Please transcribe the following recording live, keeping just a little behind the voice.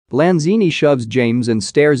Lanzini shoves James and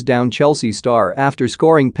stares down Chelsea star after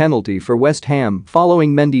scoring penalty for West Ham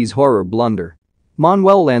following Mendy's horror blunder.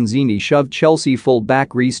 Manuel Lanzini shoved Chelsea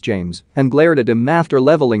full-back Reece James and glared at him after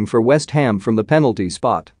leveling for West Ham from the penalty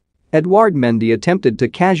spot. Edouard Mendy attempted to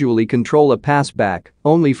casually control a pass back,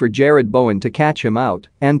 only for Jared Bowen to catch him out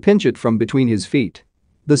and pinch it from between his feet.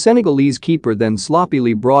 The Senegalese keeper then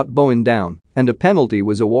sloppily brought Bowen down, and a penalty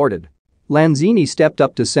was awarded. Lanzini stepped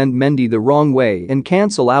up to send Mendy the wrong way and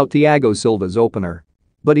cancel out Thiago Silva's opener.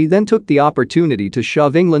 But he then took the opportunity to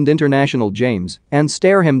shove England international James and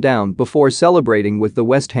stare him down before celebrating with the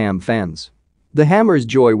West Ham fans. The Hammers'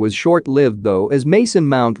 joy was short-lived though, as Mason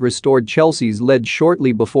Mount restored Chelsea's lead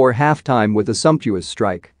shortly before halftime with a sumptuous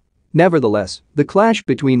strike. Nevertheless, the clash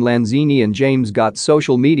between Lanzini and James got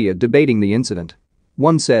social media debating the incident.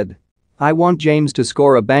 One said, "I want James to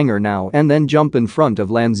score a banger now and then jump in front of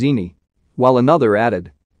Lanzini." While another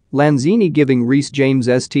added, "Lanzini giving Reece James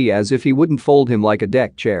ST as if he wouldn't fold him like a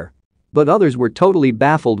deck chair." But others were totally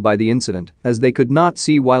baffled by the incident as they could not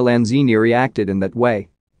see why Lanzini reacted in that way.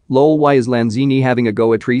 "Lol, why is Lanzini having a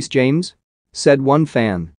go at Reece James?" said one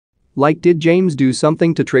fan. "Like, did James do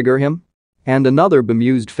something to trigger him?" And another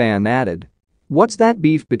bemused fan added, "What's that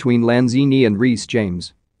beef between Lanzini and Reece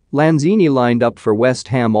James?" Lanzini lined up for West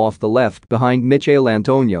Ham off the left behind Michail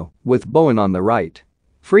Antonio, with Bowen on the right.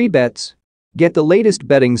 Free bets? Get the latest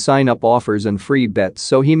betting sign-up offers and free bets.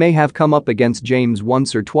 So he may have come up against James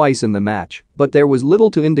once or twice in the match, but there was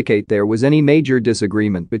little to indicate there was any major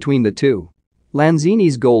disagreement between the two.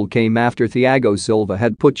 Lanzini's goal came after Thiago Silva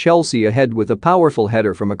had put Chelsea ahead with a powerful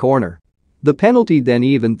header from a corner. The penalty then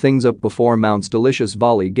evened things up before Mount's delicious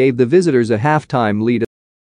volley gave the visitors a half-time lead.